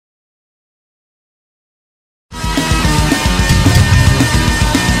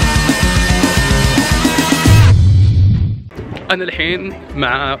أنا الحين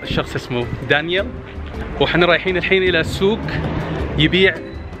مع شخص اسمه دانييل، وإحنا رايحين الحين إلى السوق يبيع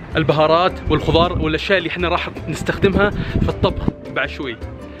البهارات والخضار والأشياء اللي إحنا راح نستخدمها في الطبخ بعد شوي.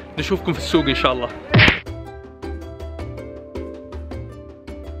 نشوفكم في السوق إن شاء الله.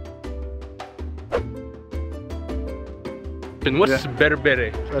 What's berbere?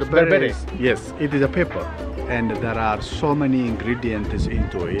 Berbere. Yes, it is a pepper, and there are so many ingredients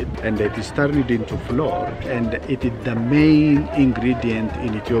into it, and it is turned into flour, and it is the main ingredient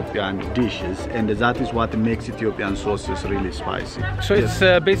in Ethiopian dishes, and that is what makes Ethiopian sauces really spicy. So it's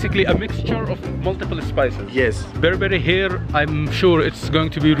basically a mixture of multiple spices. Yes. Berbere here, I'm sure it's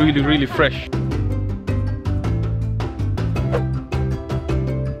going to be really fresh.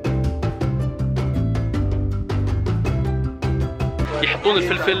 يحطون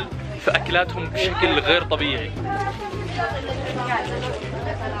الفلفل في أكلاتهم بشكل غير طبيعي.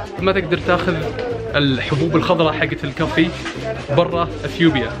 ما تقدر تاخذ الحبوب الخضراء حقت الكافي برا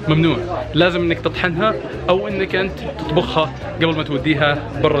اثيوبيا، ممنوع. لازم انك تطحنها او انك انت تطبخها قبل ما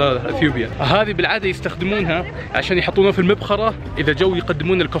توديها برا اثيوبيا. هذه بالعاده يستخدمونها عشان يحطونها في المبخره اذا جو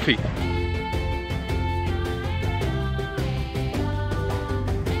يقدمون الكافي.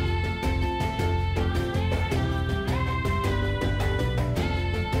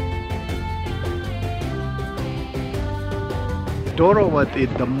 Dorowat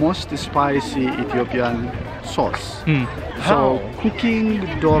is the most spicy Ethiopian sauce. So cooking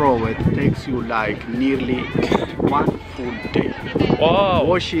Dorowat takes you like nearly one full day. واو.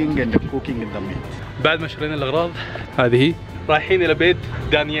 Washing and cooking in the meat. بعد ما شرينا الأغراض هذه رايحين إلى بيت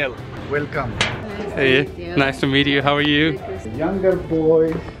دانييل. Welcome. Hey, nice to meet you. How are you? A younger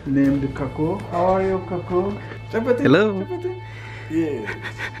boy named Kako. How are you, Kako? Hello. Yeah.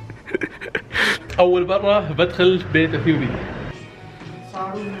 أول مرة بدخل بيت اثيوبي.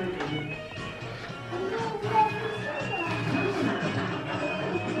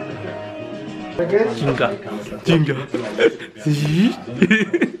 Jinga.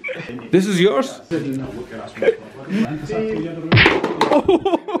 This is yours?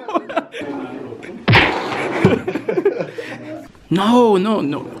 No.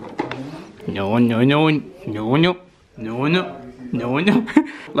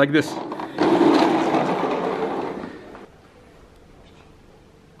 Like this.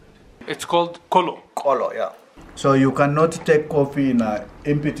 It's called kolo. Kolo, yeah. So you cannot take coffee in an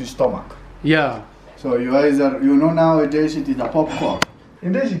empty stomach. Yeah. So you either, you know, nowadays it is a popcorn.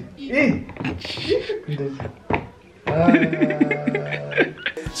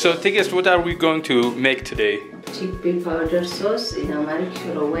 So Tigist, what are we going to make today? Chickpea powder sauce in American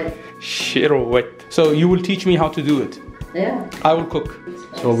Shiro wet. Shiro wet. So you will teach me how to do it. Yeah. I will cook.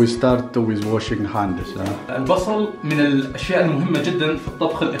 So we start with washing hands. البصل من الأشياء المهمة جدا في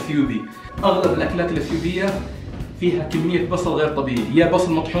الطبخ الأثيوبي. أغلب الأكلات الأثيوبية فيها كمية بصل غير طبيعي، يا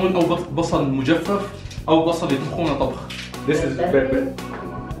بصل مطحون أو بصل مجفف أو بصل يطبخونه طبخ. This is pepper.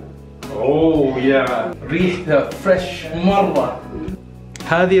 Oh yeah. ريحتها فريش مرة.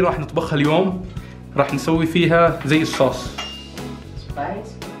 هذه راح نطبخها اليوم، راح نسوي فيها زي الصوص.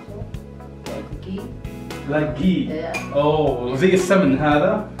 Spice. Like ghee. Oh, زي السمن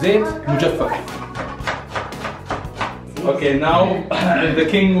هذا، زيت مجفف. Okay, now the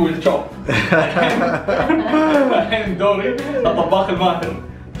king will chop. الحين دوري الطباخ الماهر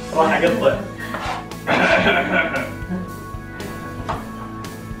راح اقطع.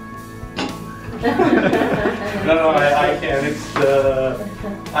 No, I can.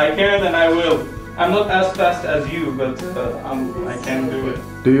 I can and I will. I'm not as fast as you, but I can do it.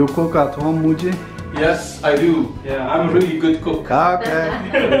 Do you cook at home, Muji? Yes, I do. Yeah, I'm a really good cook. Okay.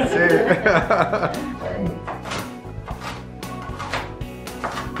 Let's see.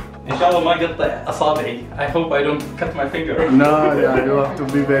 إن شاء الله ما أقطع أصابعي. I hope I don't cut my finger. No, yeah, you have to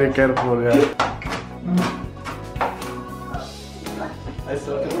be very careful, yeah. I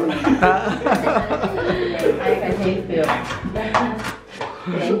still have to I can help you.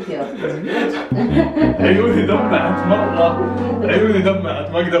 Thank you. عيوني دمعت مرة. عيوني دمعت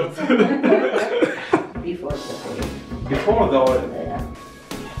ما قدرت. Before the oil. Before the oil.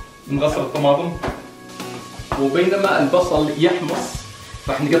 نغسل الطماطم. وبينما البصل يحمص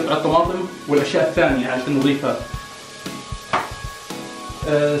راح نقطع الطماطم والاشياء الثانيه عشان نضيفها.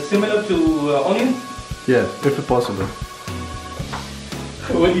 Similar to onion? Yeah, if possible.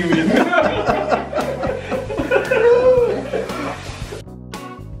 What do you mean?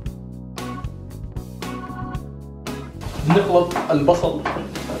 نخلط البصل.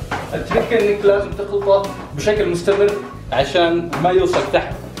 التركة انك لازم تخلطه بشكل مستمر عشان ما يوصل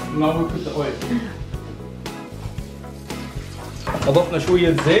تحت. ما هو كنت اويل. اضفنا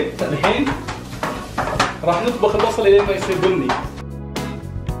شوية زيت الحين راح نطبخ البصل لين ما يصير بني.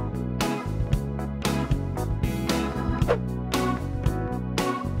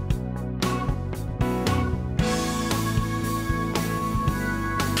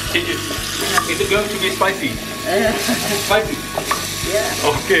 Is it going to be spicy? Spicy?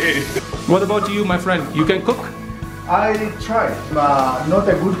 Yeah. Okay. What about you, my friend? You can cook? I try. Not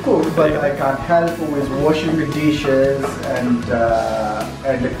a good cook, but I can help with washing the dishes and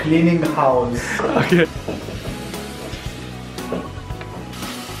cleaning the house. Okay.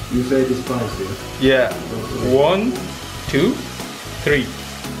 You say it's spicy. Yeah. 1, 2, 3.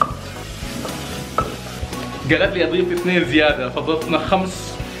 قالت لي اضيف 2 زياده، فضفنا 5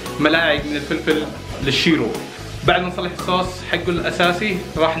 ملاعق من الفلفل للشيرو. بعد ما نصلح الصوص حقه الاساسي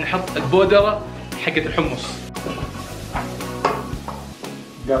راح نحط البودره حقت الحمص.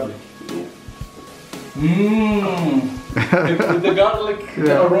 Garlic. The garlic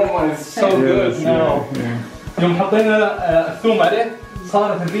aroma is so good now. يوم حطينا الثوم عليه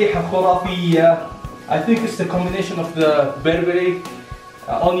صارت الريحه خرافيه. I think it's the combination of the berbere,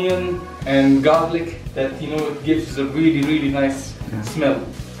 onion and garlic that it gives a really nice smell.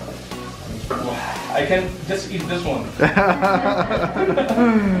 I can just eat this one.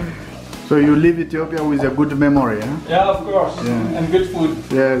 So you leave Ethiopia with a good memory, huh? Yeah, of course. Yeah. And good food.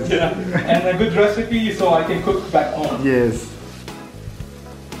 Yes. Yeah. And a good recipe so I can cook back home. Yes.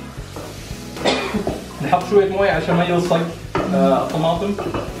 نحط شوية موية عشان ما يلصق الطماطم.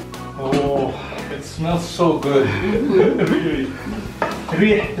 Oh, it smells so good. Really.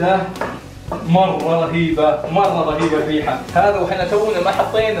 ريحته مرة رهيبة الريحة. هذا وحنا تونا ما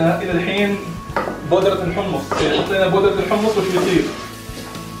حطينا إلى الحين بودرة الحمص. إذا حطينا بودرة الحمص وش بيصير؟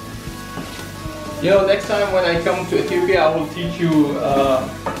 Next time when I come to Ethiopia, I will teach you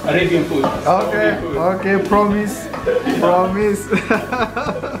Arabian food. Okay, promise.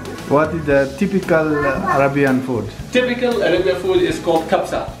 What is the typical Arabian food? Typical Arabian food is called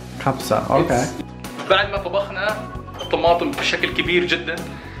kabsa. Kabsa, okay. بعد ما طبخنا الطماطم بشكل كبير جدا،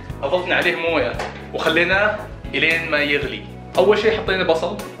 أضفنا عليه موية وخليناه إلين ما يغلي. أول شيء حطينا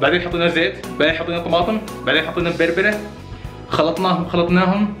بصل، بعدين حطينا زيت، بعدين حطينا طماطم، بعدين حطينا بربرة،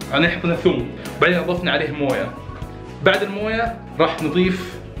 خلطناهم، بعدين حطينا ثوم، بعدين أضفنا عليه موية. بعد الموية راح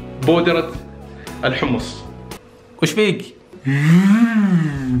نضيف بودرة الحمص. وش فيك؟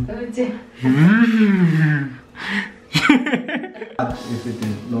 If it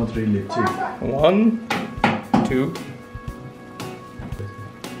is not really cheap. 1, 2.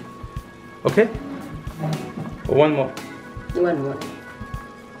 Okay. One more.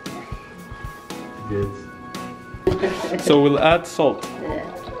 Yes. So we'll add salt.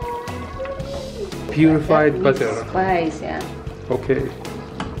 Purified butter. Spice, yeah. Okay.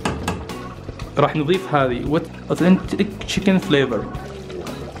 راح نضيف هذه authentic chicken flavor.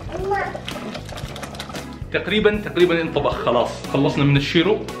 تقريبا انطبخ خلاص. خلصنا من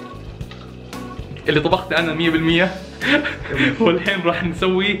الشيرو اللي طبخت انا 100%. والحين راح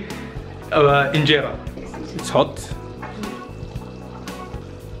نسوي انجيرا. It's hot.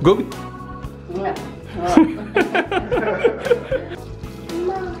 Good. Yeah.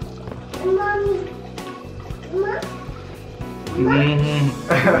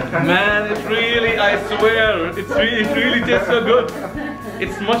 Man, it really, I swear, it really tastes so good.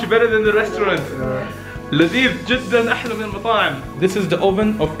 It's much better than the restaurant. لذيذ جدا، أحلى من المطاعم. This is the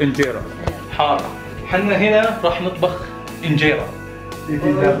oven of انجيرا. حار. حنا هنا راح نطبخ انجيرا. It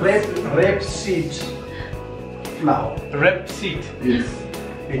is a rape seed flour. Rape seed. Yes.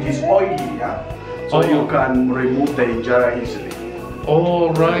 It is oily, yeah? So you can remove the injera easily.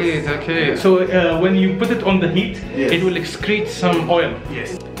 Oh right, okay. So when you put it on the heat, yes, it will excrete some oil. Yes.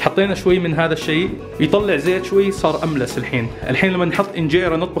 حطينا شوي من هذا الشيء يطلع زيت شوي، صار أملس. الحين لما نحط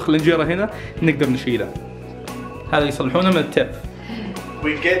انجيرا نطبخ الانجيرا هنا نقدر نشيله. هذا يصلحونه من التف.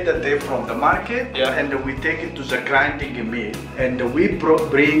 We get the tape from the market, yeah, and we take it to the grinding mill, and we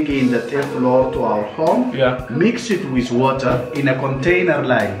bring in the tape flour to our home, yeah, mix it with water in a container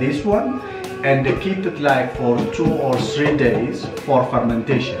like this one, and keep it like for 2 or 3 days for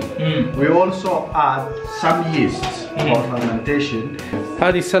fermentation. We also add some yeast for fermentation.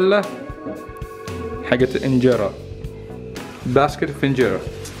 هذه سلة حقت انجيرا. باسكت اوف انجيرا.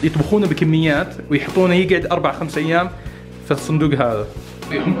 يطبخونه بكميات ويحطونه يقعد 4-5 أيام في الصندوق هذا.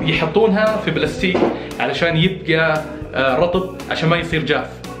 يحطونها في بلاستيك علشان يبقى رطب عشان ما يصير جاف.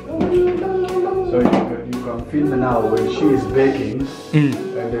 So you can film now when she is baking,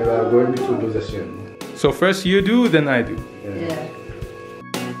 and they are going to do the same. So first you do, then I do. Yeah.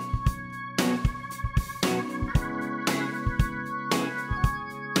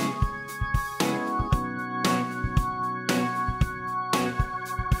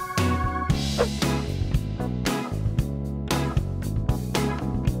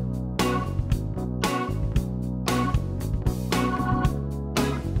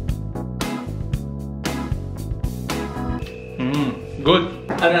 جود.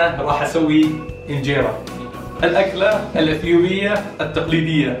 انا راح اسوي انجيرا، الاكله الاثيوبيه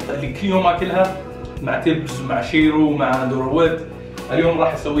التقليديه اللي كل يوم اكلها مع تبز مع شيرو مع دروت. اليوم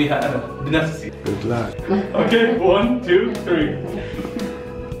راح اسويها انا بنفسي. Good luck. اوكي 1 2 3.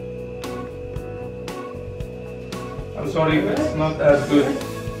 I'm sorry, it's not as good.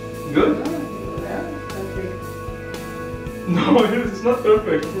 Good? No, it's not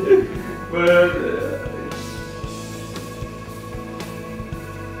perfect. But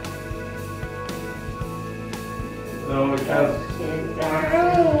no, I can't.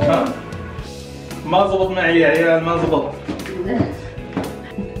 ها؟ ما زبط معي يا عيال، ما زبط.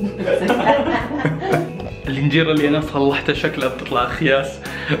 الانجيرا اللي انا صلحتها شكلها بتطلع خياس،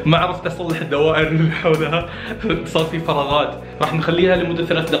 ما عرفت اصلح الدوائر اللي حولها، صار في فراغات. راح نخليها لمده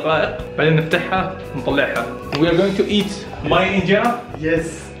 3 دقائق بعدين نفتحها ونطلعها. We are going to eat my injera. Yes.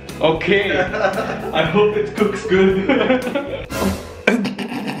 Okay. I hope it cooks good.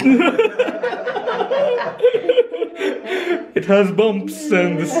 It has bumps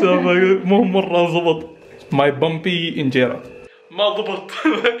and stuff. مو مرة زبط. My bumpy injera. ما ضبط.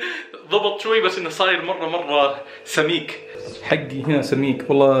 ضبط شوي بس انه صاير مرة سميك. حقي هنا سميك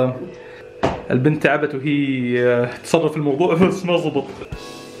والله. البنت تعبت وهي تصرف الموضوع بس ما ضبط.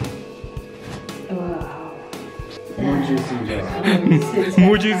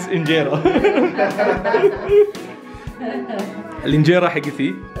 موجيز انجيرا. الانجيرا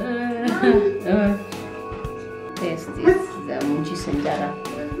حقتي.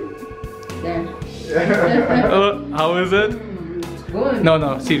 How is it? Good. No,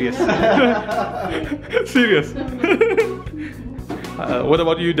 serious. Serious. What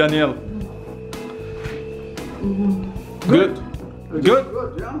about you, Daniel? Good. Good.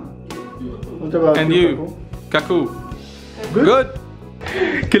 Good, yeah. What about And you, Kaku? Good.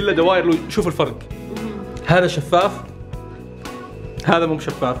 كله دوائر. شوف الفرق. هذا شفاف. هذا مو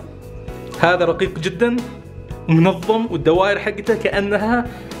شفاف. هذا رقيق جدا منظم والدوائر حقته كأنها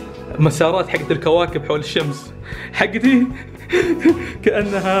مسارات حقت الكواكب حول الشمس. حقتي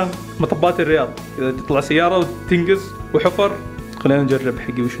كأنها مطبات الرياض، إذا تطلع سيارة وتنقز وحفر. خلينا نجرب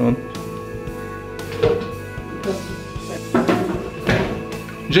حقي وشون.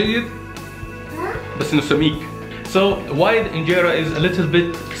 جيد بس إنه سميك. So why the injera is a little bit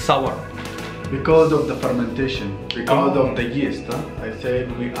sour? Because of the fermentation, because of the yeast. I said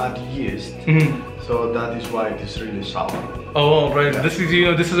we add yeast, so that is why it is really sour. Oh right, this is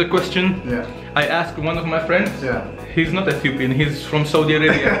this is a question. Yeah. I asked one of my friends. Yeah. He's not Ethiopian. He's from Saudi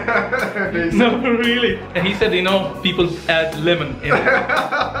Arabia. No, really. And he said, people add lemon in it.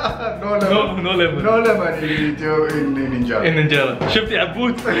 No lemon. No lemon. No lemon in injera. In انجيرا. شفت يا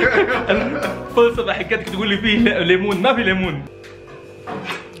عبود؟ الفلسفة حقتك تقول لي فيه ليمون، ما في ليمون.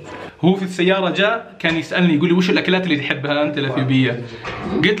 هو في السيارة جاء كان يسألني يقول لي وش الأكلات اللي تحبها أنت الأثيوبية؟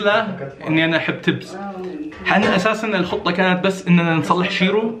 قلت له إني أنا أحب تبز. احنا أساسا الخطة كانت بس إننا نصلح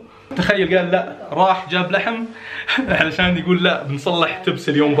شيرو. تخيل قال لا، راح جاب لحم علشان يقول لا بنصلح تبس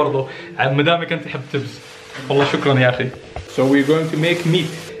اليوم برضه ما دامك انت تحب تبس. والله شكرا يا اخي. So we're going to make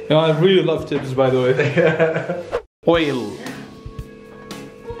meat. I really love tibs by the way. Oil.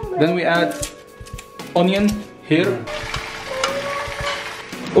 Then we add onion here.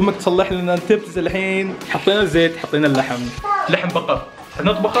 امك تصلح لنا التبس الحين. حطينا الزيت، حطينا اللحم، لحم بقر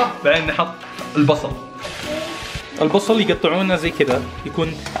نطبخه بعدين نحط البصل. البصل يقطعونه زي كذا،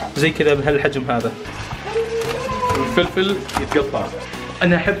 يكون زي كذا بهالحجم هذا. الفلفل يتقطع.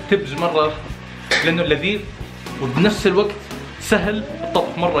 انا احب تبز مره لانه لذيذ وبنفس الوقت سهل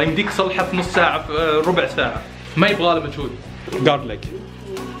الطبخ مره، يمديك تصلحه في نص ساعه في ربع ساعه، ما يبغى له مجهود. جارليك.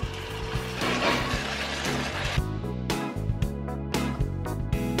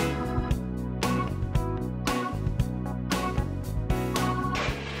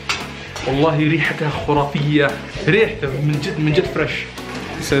 والله ريحتها خرافية، ريحتها من جد فريش.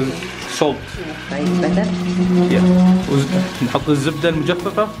 salt. نحط الزبدة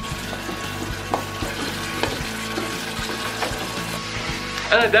المجففة.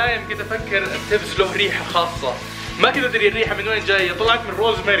 أنا دايم كنت أفكر التبز له ريحة خاصة، ما كنت أدري الريحة من وين جاية، طلعت من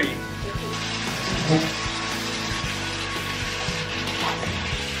روزماري.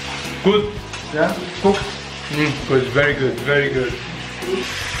 Good. Yeah. Cook. Good. Very good. Very good.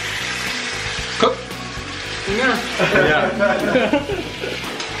 Cook.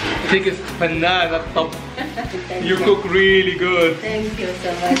 تيجي فنانة الطبخ. You cook really good. Thank you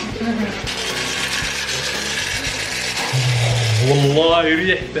so much. والله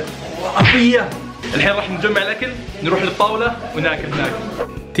ريحته خرافية. الحين راح نجمع الأكل، نروح للطاولة وناكل هناك.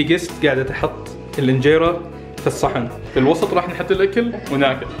 تيجست قاعدة تحط الانجيرا في الصحن، في الوسط راح نحط الأكل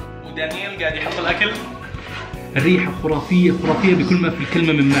وناكل. ودانييل قاعد يحط الأكل الريحة خرافية خرافية بكل ما في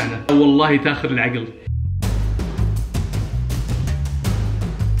الكلمة من معنى، والله تاخذ العقل.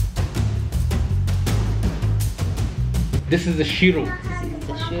 This is the Shiro. This is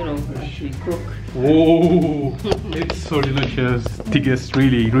the Shiro that we cook. Whoa, it's so delicious. Tigas,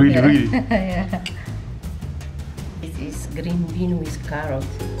 really, really, really. Yeah. This is green bean with carrot.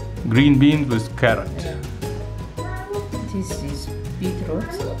 Green beans with carrot. Yeah. This is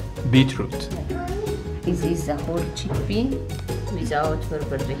beetroot. Beetroot. This is a whole chickpea without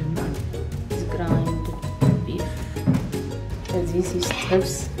barberry. It's ground beef. And this is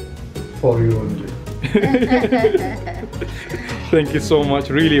strips. For you only. Thank you so much.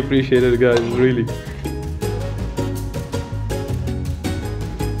 Really appreciate it, guys. Really.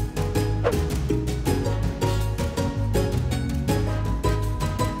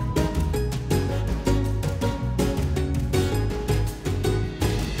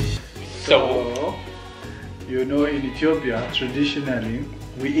 So, you know, in Ethiopia, traditionally,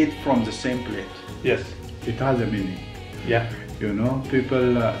 we eat from the same plate. Yes. It has a meaning. Yeah. You know, people,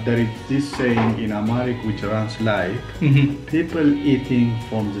 there is this saying in Amharic which runs like, people eating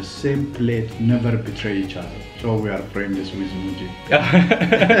from the same plate never betray each other. So we are friends with Muji.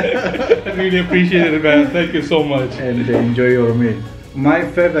 I really appreciate it, man. Thank you so much. And enjoy your meal. My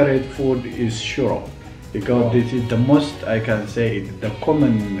favorite food is Shiro, because this is the most, I can say, the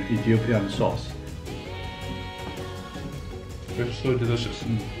common Ethiopian sauce. It's so delicious.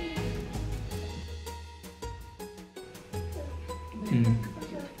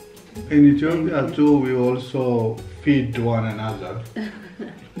 In Ethiopia too, we also feed one another.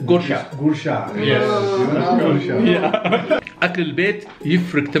 Gursha. Gursha. Yes. Gursha. أكل البيت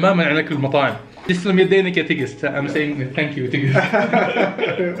يفرق تماما عن أكل المطاعم. تسلم يدينك يا تيجست. I'm saying thank you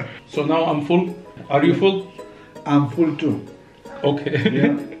تيجست. So now I'm full. Are you full? I'm full too. Okay.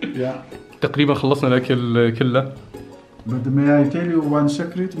 Yeah. تقريبا خلصنا الأكل كله. But may I tell you one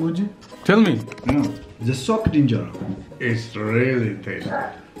secret, Muji? Tell me. No. The soaked injera is really tasty.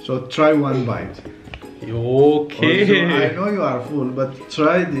 So try one bite. Okay. Also, I know you are full, but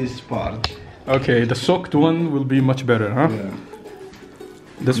try this part. Okay, the soaked one will be much better, huh? Yeah.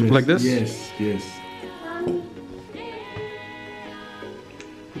 This Yes, like this? Yes, yes.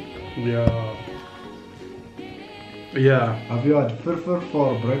 Yeah. Yeah. Have you had furfur for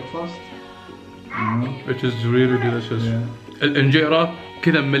breakfast? It is really delicious. Yeah. الانجيرا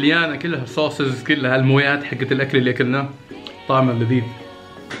كذا مليانة كلها صوصز، كلها المويات حقت الأكل اللي أكلناه، طعمه لذيذ.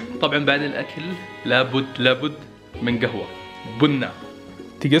 طبعا بعد الأكل لابد من قهوة بنة.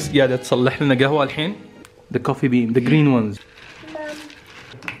 تيجس قاعدة تصلح لنا قهوة الحين. The coffee bean, the green ones.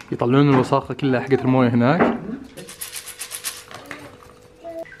 يطلعون الوساخة كلها حقت الموية هناك.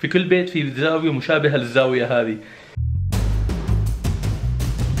 في كل بيت في زاوية مشابهة للزاوية هذه.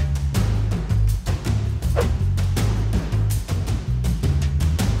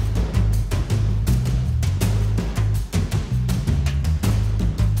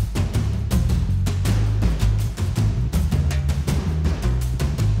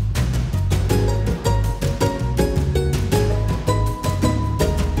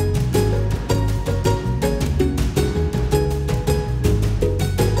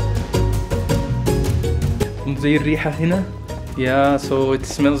 زي الريحة هنا. Yeah, so it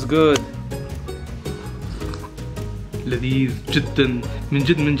smells good. لذيذ جدا، من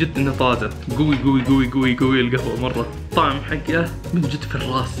جد انه طازة. قوي القهوة مرة. طعم حقه من جد في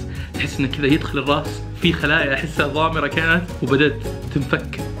الراس، تحس انه كذا يدخل الراس في خلايا احسها ضامرة كانت وبدأت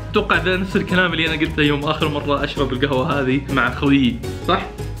تنفك. اتوقع ذا نفس الكلام اللي انا قلته يوم اخر مرة اشرب القهوة هذه مع خويي، صح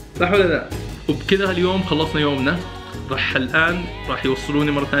ولا لا؟ وبكذا اليوم خلصنا يومنا. الان راح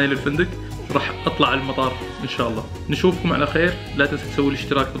يوصلوني مرة ثانية للفندق، راح اطلع على المطار ان شاء الله. نشوفكم على خير. لا تنسى تسوي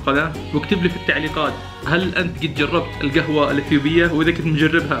الاشتراك في القناة واكتب لي في التعليقات هل انت قد جربت القهوة الاثيوبية، واذا كنت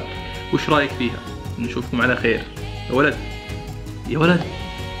مجربها وش رايك فيها. نشوفكم على خير. يا ولد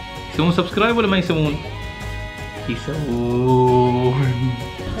يسوون سبسكرايب ولا ما يسوون؟ يسوون.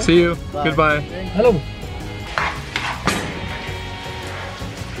 See you. Goodbye. Hello.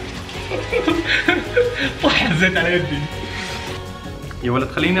 طاح الزيت على يدي. يا ولد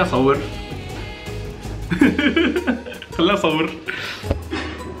خليني اصور. خليني اصور.